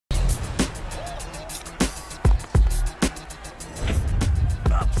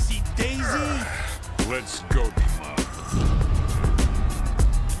Let's go, D-Mob.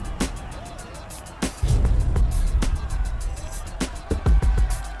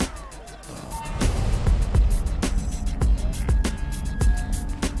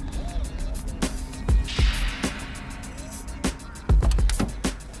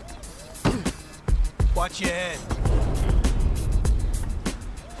 Watch your head.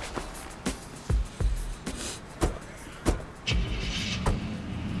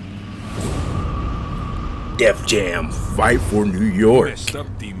 Def Jam, fight for New York. Messed up,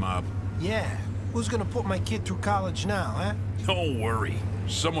 D-Mob. Yeah. Who's gonna put my kid through college now, huh? Don't worry.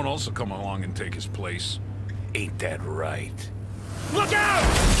 Someone else will come along and take his place. Ain't that right? Look out!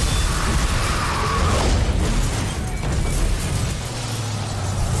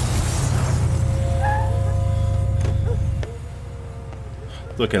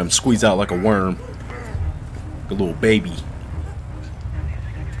 Look at him squeeze out like a worm. Like a little baby.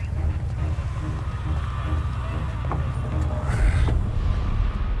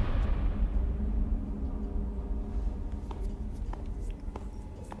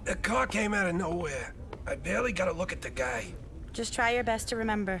 The car came out of nowhere. I barely got a look at the guy. Just try your best to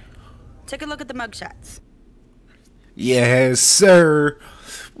remember. Take a look at the mugshots. Yes, sir.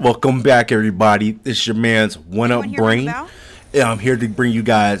 Welcome back, everybody. This is your man's One Up Brain. Yeah, I'm here to bring you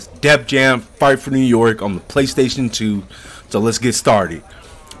guys Def Jam Fight for New York on the PlayStation 2. So let's get started.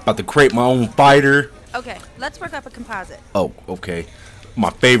 About to create my own fighter. Okay, let's work up a composite. Oh, okay.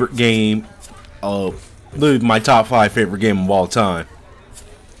 My favorite game. Literally my top 5 favorite game of all time.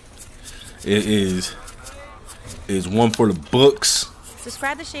 It is one for the books.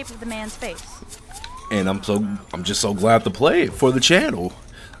 Describe the shape of the man's face. And I'm just so glad to play it for the channel.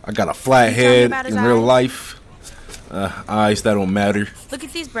 I got a flat head in real life. Eyes that don't matter. Look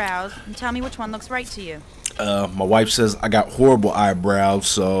at these brows and tell me which one looks right to you. My wife says I got horrible eyebrows,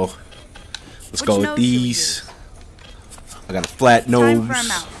 so let's go with these. I got a flat nose. Time for a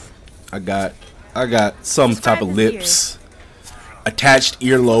mouth. I got some type of lips. Attached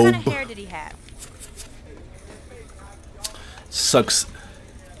earlobe. What kind of hair did he have? Sucks.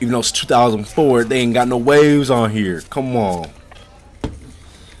 Even though it's 2004, they ain't got no waves on here. Come on.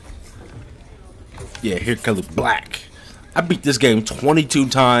 Yeah, hair color black. I beat this game 22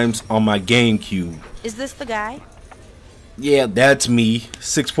 times on my GameCube. Is this the guy? Yeah, that's me.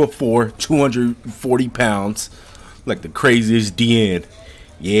 6'4", 240 pounds. Like the craziest DN.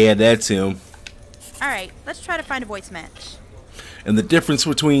 Yeah, that's him. Alright, let's try to find a voice match. And the difference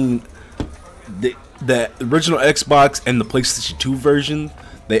between the original Xbox and the PlayStation 2 version,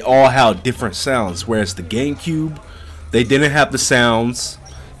 they all have different sounds. Whereas the GameCube, they didn't have the sounds.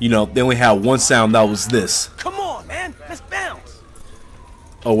 You know, they only had one sound that was this. Come on, man. Let's bounce.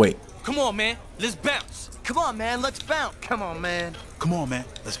 Oh, wait. Come on, man. Let's bounce. Come on, man. Let's bounce. Come on, man. Come on, man.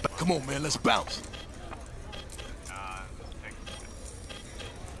 Let's bounce. Come on, man. Let's bounce.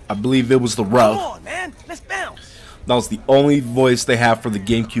 I believe it was the rough. Come on, man. Let's bounce. That was the only voice they have for the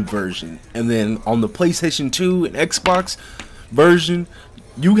GameCube version. And then on the PlayStation 2 and Xbox version,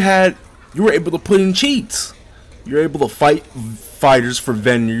 you were able to put in cheats. You were able to fight fighters for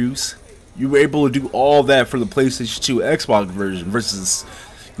venues. You were able to do all that for the PlayStation 2 Xbox version versus,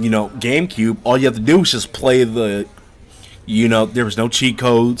 you know, GameCube. All you have to do is just play the, you know, there was no cheat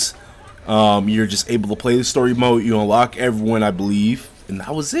codes. You're just able to play the story mode. You unlock everyone, I believe, and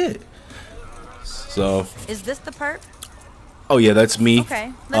that was it. So. Is this the perp? Oh yeah, that's me.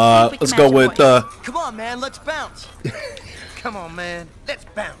 Okay. Let's go with. Come on, man. Let's bounce. Come on, man. Let's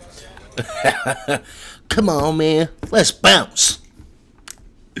bounce. Come on, man. Let's bounce.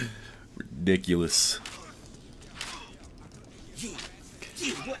 Ridiculous.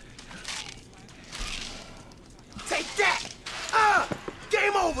 What? Take that.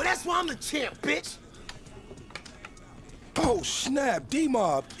 Game over. That's why I'm the champ, bitch. Oh, snap,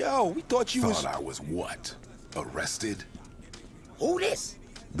 D-Mob. Yo, we thought you Thought I was what? Arrested? Who this?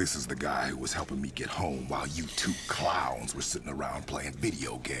 This is the guy who was helping me get home while you two clowns were sitting around playing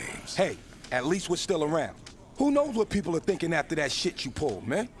video games. Hey, at least we're still around. Who knows what people are thinking after that shit you pulled,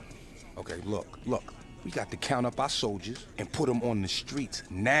 man? Okay, look. We got to count up our soldiers and put them on the streets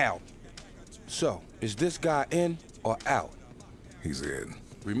now. So, is this guy in or out? He's in.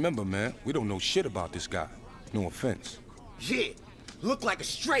 Remember, man, we don't know shit about this guy. No offense. Yeah, look like a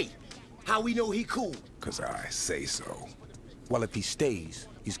straight. How we know he cool? 'Cause I say so. Well, if he stays,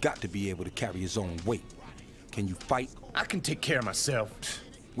 he's got to be able to carry his own weight. Can you fight? I can take care of myself.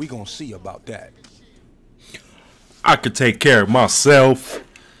 We gonna see about that. I could take care of myself.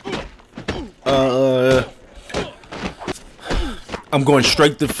 I'm going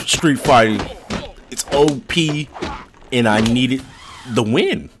straight to street fighting. It's OP, and I needed the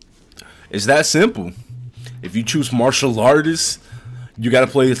win. It's that simple. If you choose martial artist, you gotta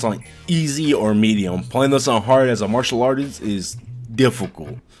play this on easy or medium. Playing this on hard as a martial artist is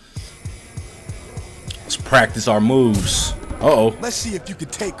difficult. Let's practice our moves. Uh-oh. Let's see if you can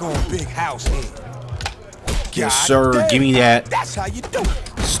take on Big House here. Yes, sir. Damn. Give me that. That's how you do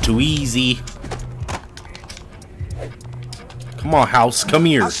it. It's too easy. Come on, House. Come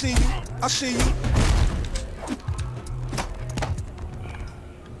here. I see you. I see you.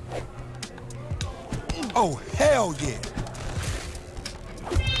 Oh, hell yeah.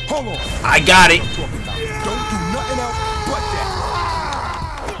 Hold on. I got it. Don't do nothing else but that.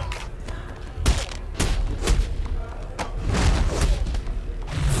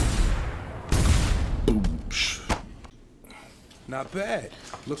 Not bad.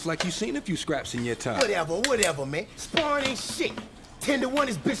 Looks like you've seen a few scraps in your time. Whatever, man. Sparring ain't shit. 10-1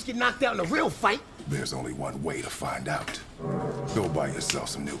 is bitch get knocked out in a real fight. There's only one way to find out. Go buy yourself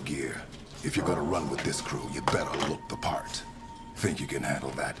some new gear. If you're gonna run with this crew, you better look the part. Think you can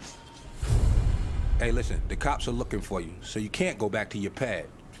handle that? Hey, listen, the cops are looking for you, so you can't go back to your pad.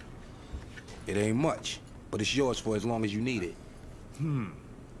 It ain't much, but it's yours for as long as you need it.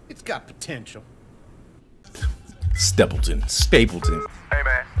 It's got potential. Stapleton. Hey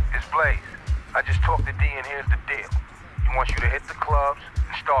man, it's Blaze. I just talked to D and here's the deal. He wants you to hit the clubs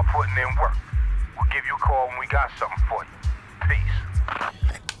and start putting in work. We'll give you a call when we got something for you. Peace.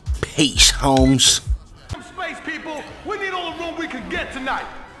 Peace, Holmes. Some space, people. We need all the room we can get tonight.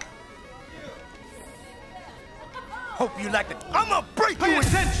 Hope you like it. I'ma break Pay you.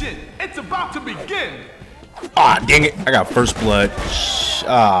 attention. It's about to begin. Ah, dang it. I got first blood.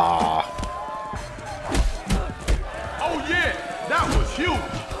 Ah. Oh yeah, that was huge.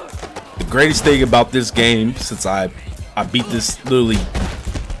 The greatest thing about this game, since I beat this literally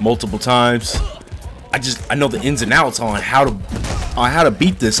multiple times, I know the ins and outs on how to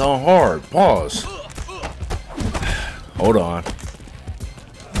beat this on hard. Pause. Hold on.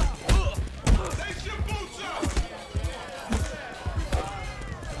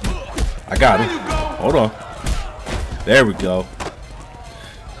 I got him. Hold on. There we go.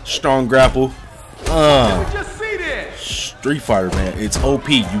 Strong grapple. Just see there. Street Fighter, man. It's OP.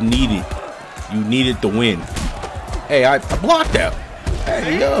 You need it. You need it to win. Hey, I blocked that.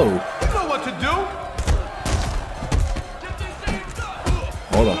 Hey, yo. You know what to do.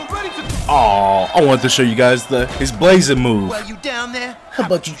 Hold on. Oh, I wanted to show you guys his blazing move. Well, you down there? How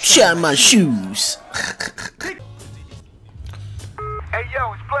about you shine my shoes? Hey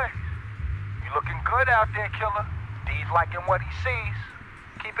yo, it's Blaze. You looking good out there, killer. D's liking what he sees.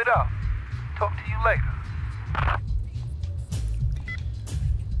 Keep it up. Talk to you later.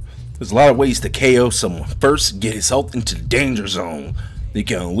 There's a lot of ways to KO someone. First, get his health into the danger zone. You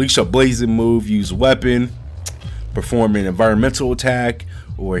can unleash a blazing move, use a weapon, perform an environmental attack,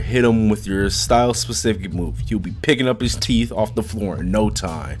 or hit him with your style-specific move. You'll be picking up his teeth off the floor in no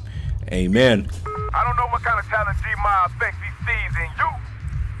time. Amen. I don't know what kind of talent G-Mob thinks he sees in you,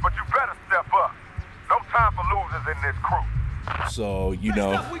 but you better step up. No time for losers in this crew. So, you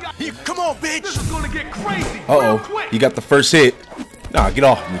know. Come on, bitch. This is gonna get crazy. Uh-oh. Real quick. You got the first hit. Nah, get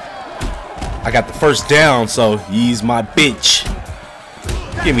off me. I got the first down, so he's my bitch.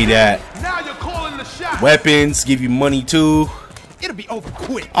 Give me that. Now you're calling the shot. Weapons, give you money too. It'll be over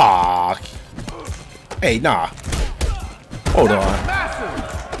quick. Ah. Hey, nah. Hold on. Massive.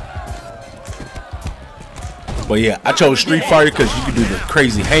 But yeah, I chose Street Fighter because you can do the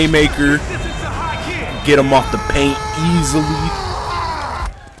crazy haymaker, This is the high gear. get him off the paint easily.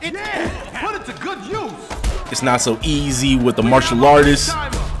 Yeah, put it to good use. It's not so easy with the martial artist.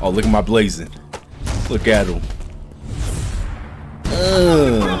 Oh, look at my blazing. Look at him.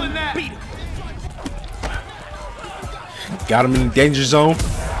 Feeling that. Got him in the danger zone.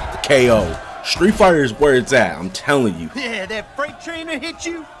 KO. Street Fighter is where it's at. I'm telling you. Yeah, that freight trainer hit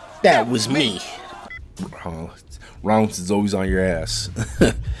you? That was me. Rounds is always on your ass.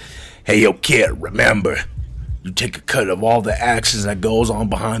 Hey, yo, kid, remember, you take a cut of all the actions that goes on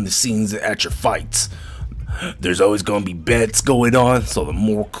behind the scenes at your fights. There's always gonna be bets going on, so the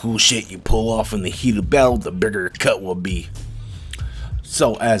more cool shit you pull off in the heat of battle, the bigger the cut will be.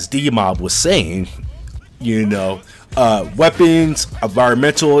 So, as D-Mob was saying, you know, weapons,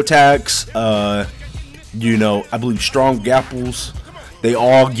 environmental attacks, you know, I believe strong grapples, they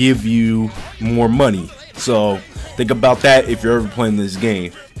all give you more money. So, think about that if you're ever playing this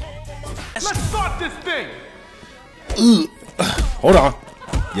game. Let's start this thing. Hold on.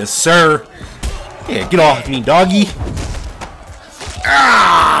 Yes, sir. Yeah, get off me, doggy.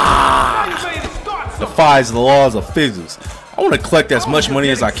 Ah! Now you ready to start something. Defies the laws of physics. I want to collect as much money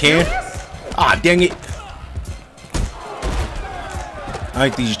as I can. Ah, dang it. I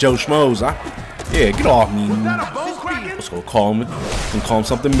ain't these Joe Schmoes. Yeah, get off me. Let's go call him and call him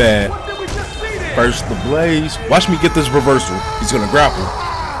something bad. First the Blaze. Watch me get this reversal. He's gonna grapple.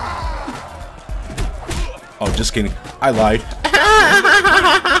 Oh, just kidding. I lied.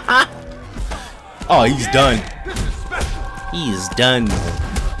 Oh, he's done. He is done.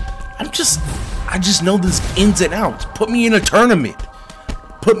 I just know this ins and outs. Put me in a tournament.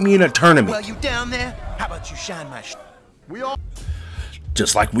 Put me in a tournament. Well, you down there? How about you shine my We all.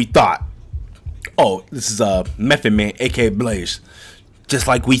 Just like we thought. Oh, this is Method Man, aka Blaze. Just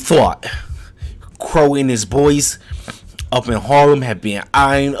like we thought. Crow and his boys up in Harlem have been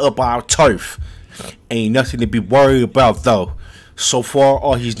eyeing up our turf. Ain't nothing to be worried about though. So far,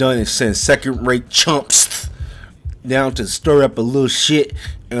 all he's done is send second-rate chumps down to stir up a little shit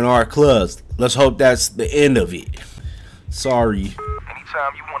in our clubs. Let's hope that's the end of it. Sorry.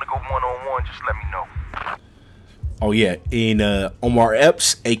 Anytime you want to go one-on-one, just let me know. Oh yeah, in Omar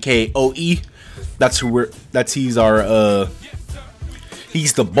Epps, aka OE, he's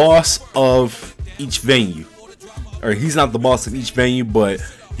the boss of each venue. Or he's not the boss of each venue, but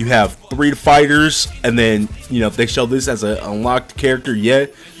you have 3 fighters, and then if they show this as an unlocked character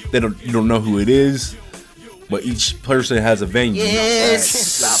yet, you don't know who it is. But each person has a venue. Yes,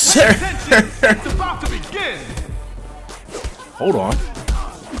 sir. It's about to begin. Hold on.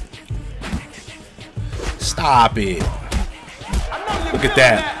 Stop it. Look at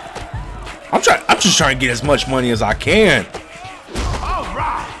that. I'm just trying to get as much money as I can.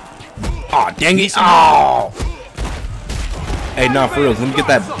 Oh, dang it. Oh. Hey, nah, for real. Let me get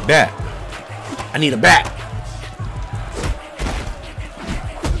that bat. I need a bat.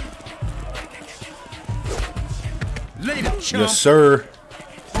 Yes, sir.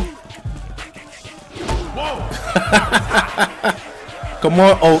 Come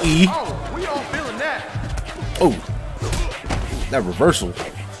on, OE. Oh, that reversal.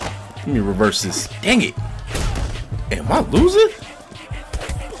 Let me reverse this. Dang it. Am I losing?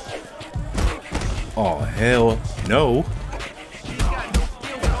 Oh, hell no.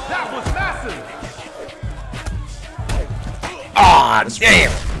 Ah,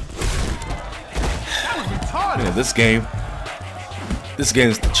 damn. Yeah, this game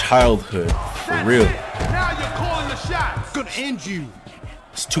is the childhood, for real. Now you're calling the shots. Gonna end you.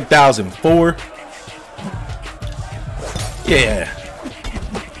 It's 2004. Yeah.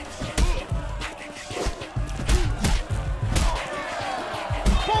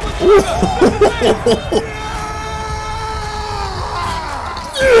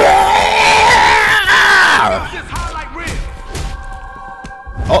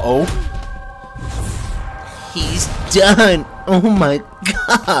 Uh-oh. He's done. Oh my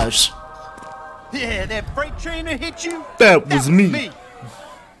gosh. Yeah, that freight trainer hit you? That was me.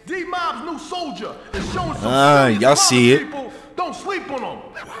 D-Mob's new soldier is showing some y'all see it. people. Don't sleep on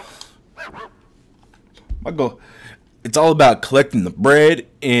them. It's all about collecting the bread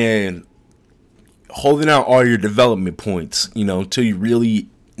and holding out all your development points, until you really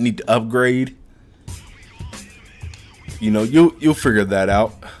need to upgrade. You'll figure that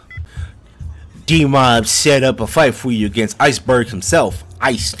out. D-Mob set up a fight for you against Iceberg himself,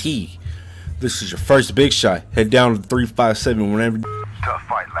 Ice-T. This is your first big shot. Head down to 357 whenever. Tough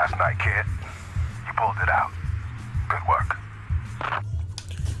fight last night, kid. You pulled it out. Good work.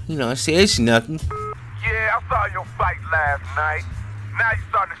 I say it's nothing. Yeah, I saw your fight last night. Now you're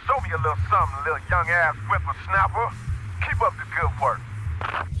starting to show me a little something, little young-ass whippersnapper. Keep up the good work.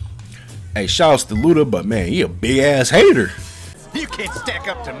 Hey, shouts to Luda, but man, he a big-ass hater. You can't stack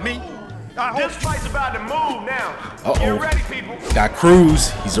up to me. This fight's about to move now. Uh-oh. Get ready, people. Got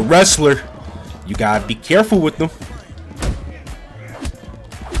Cruz. He's a wrestler. You gotta be careful with them.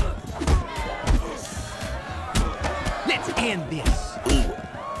 Let's end this.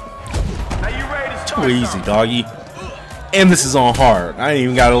 Now you ready to Too easy, doggy. And this is on hard. I ain't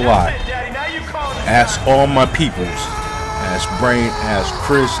even gotta lie. Ask all my peoples. Ask Brain, ask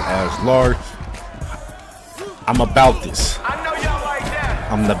Chris, ask Lard. I'm about this. I know y'all like that.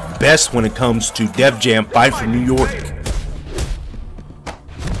 I'm the best when it comes to Def Jam Fight for New York.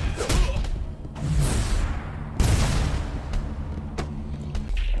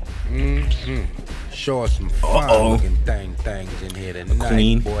 Sure, some fine-looking things in here tonight,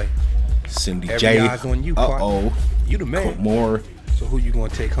 Queen, boy. Cindy Every J. eyes on you, partner. You the man. More. So who you gonna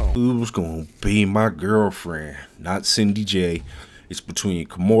take home? Who's gonna be my girlfriend? Not Cindy J. It's between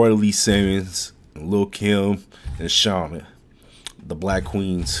Kimora Lee Simmons, and Lil Kim, and Shauna, the Black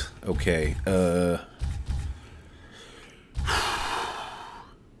Queens. Okay. I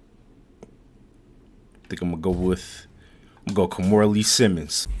think I'm gonna go Kimora Lee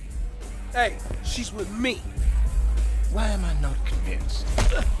Simmons. Hey, she's with me. Why am I not convinced?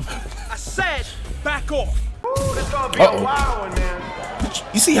 I said, back off. Ooh, this gonna be a wild one, man.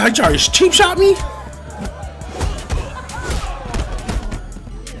 You see how he tried to cheap shot me?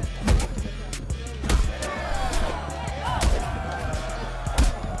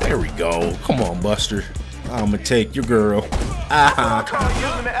 There we go. Come on, Buster. I'm gonna take your girl. Using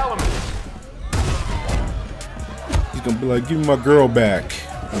the elements. He's gonna be like, give me my girl back.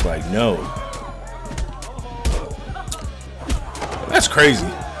 I'm like, no. That's crazy.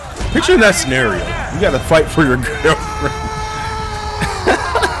 Picture that scenario. You gotta fight for your girlfriend.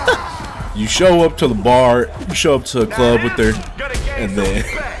 You show up to the bar, you show up to a club with her, and then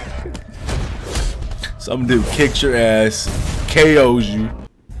some dude kicks your ass, KOs you.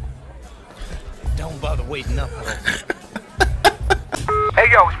 Don't bother waiting up. Hey,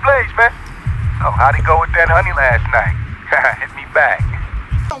 yo, it's Blaze, man. Oh, how'd it go with that honey last night? Hit me back.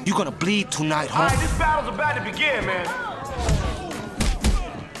 You gonna bleed tonight, huh? Alright, this battle's about to begin, man.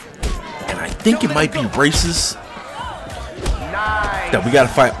 And I think it might be racist Nice. that we gotta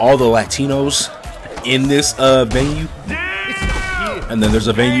fight all the Latinos in this venue. And then there's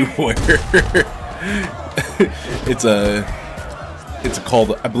a venue where it's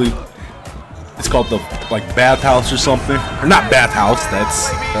called, I believe it's called the like bathhouse or something. Or not bathhouse, that's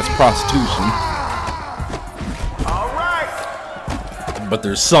prostitution. All right. But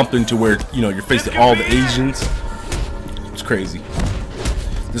there's something to where, you know, you're facing all the Asians. It's crazy.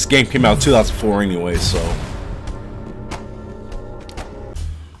 This game came out in 2004 anyway, so.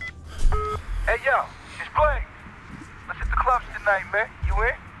 Hey, yo, it's Blaze. Let's hit the clubs tonight, man. You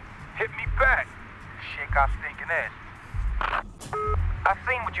in? Hit me back. Shake our stinking ass. I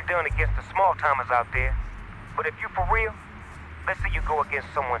seen what you're doing against the small timers out there, but if you for real, let's say you go against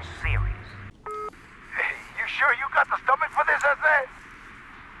someone serious. Hey, you sure you got the stomach for this, I said?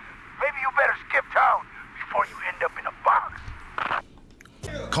 Maybe you better skip town before you end up in a box.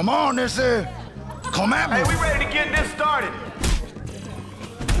 Come on, this is. Come at me. Hey, we ready to get this started.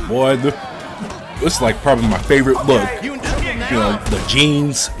 Boy, this is like probably my favorite look. You know, the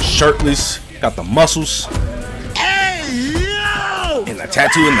jeans, shirtless, got the muscles. And a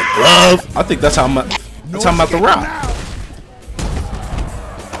tattoo in the glove. I think that's how I'm about to rock.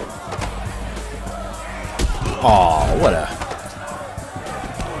 Oh, what a.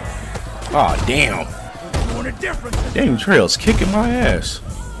 Oh, damn. Damn, Trail's kicking my ass.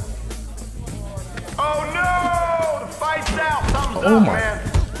 Oh no! The fight's out. Something's Oh up, my. man.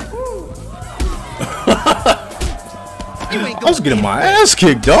 I was getting my ass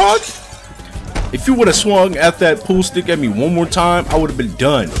kicked, dog. If you would have swung at that pool stick at me one more time, I would have been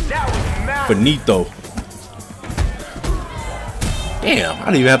done. Finito. Damn, I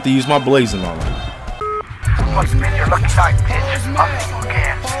didn't even have to use my blazing on him. Must have been your lucky night, bitch. I'll see you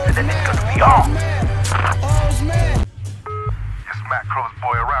again, and then it's gonna be on. You smacked Crow's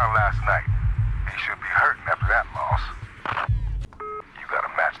boy around last night. He should be hurting after that loss. You got a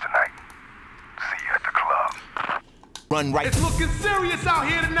match tonight. See you at the club. Run right. It's looking serious out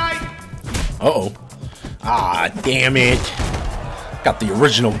here tonight. Uh-oh. Ah, damn it. Got the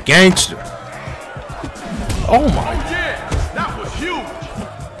original gangster. Oh my. Yeah, that was huge.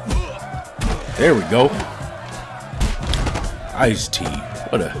 There we go. Ice tea.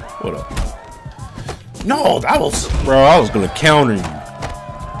 What a. No, that was. Bro, I was gonna counter you.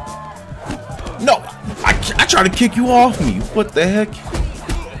 No, I tried to kick you off me. What the heck?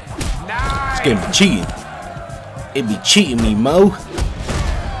 Nice. This game be cheating. It be cheating me, Mo.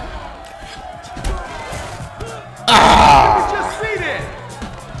 Just see that.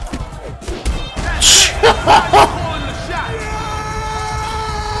 Calling the shot.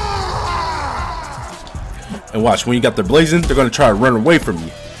 And watch, when you got their blazing, they're gonna try to run away from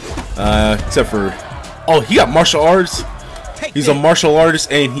you. Except for, oh, he got martial arts. He's a martial artist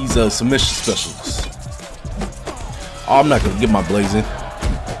and he's a submission specialist. Oh, I'm not gonna get my blazing.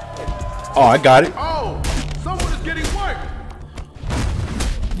 Oh, I got it. Oh, someone is getting work.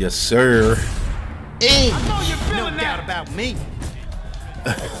 Yes, sir. Hey, I know you're no feeling doubt that. about me.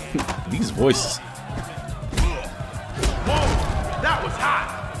 These voices. Whoa, that was hot.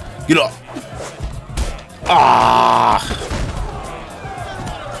 Get up. Ah.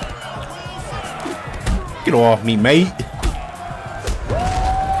 Get off me, mate.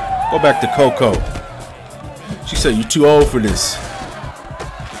 Go back to Coco. She said you're too old for this.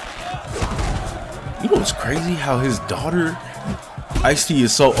 You know what's crazy? How his daughter, Ice-T,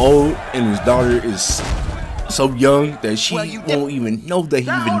 is so old and his daughter is so young that she won't even know that he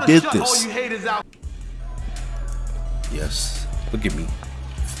even did this. Yes. Look at me.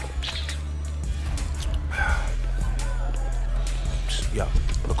 Yo,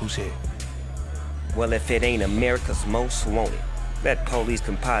 look who's here. Well, if it ain't America's Most Wanted, that police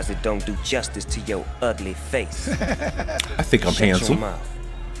composite don't do justice to your ugly face. I think I'm Shut handsome. your mouth.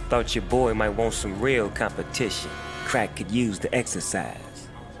 Thought your boy might want some real competition. Crack could use the exercise.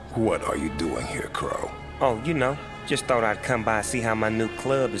 What are you doing here, Crow? Oh, you know, just thought I'd come by and see how my new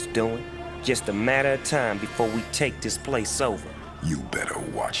club is doing. Just a matter of time before we take this place over. You better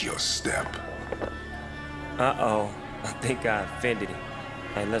watch your step. Uh-oh, I think I offended him.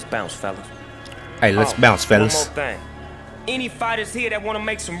 Hey, let's bounce, fellas. Hey, let's bounce, fellas. One more thing. Any fighters here that want to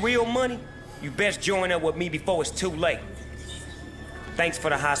make some real money, you best join up with me before it's too late. Thanks for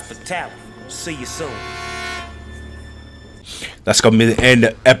the hospitality. See you soon. That's gonna be the end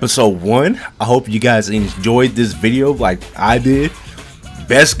of episode 1. I hope you guys enjoyed this video like I did.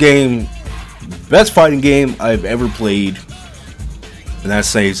 Best fighting game I've ever played, and that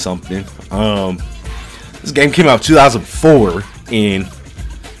says something. This game came out 2004 and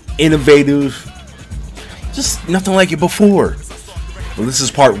innovative, just nothing like it before. Well, this is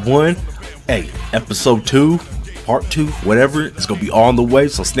part 1. Hey, episode 2, part 2, whatever, it's gonna be on the way,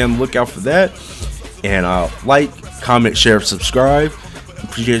 so stay on the lookout for that. And like, comment, share, subscribe.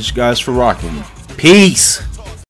 Appreciate you guys for rocking. Peace.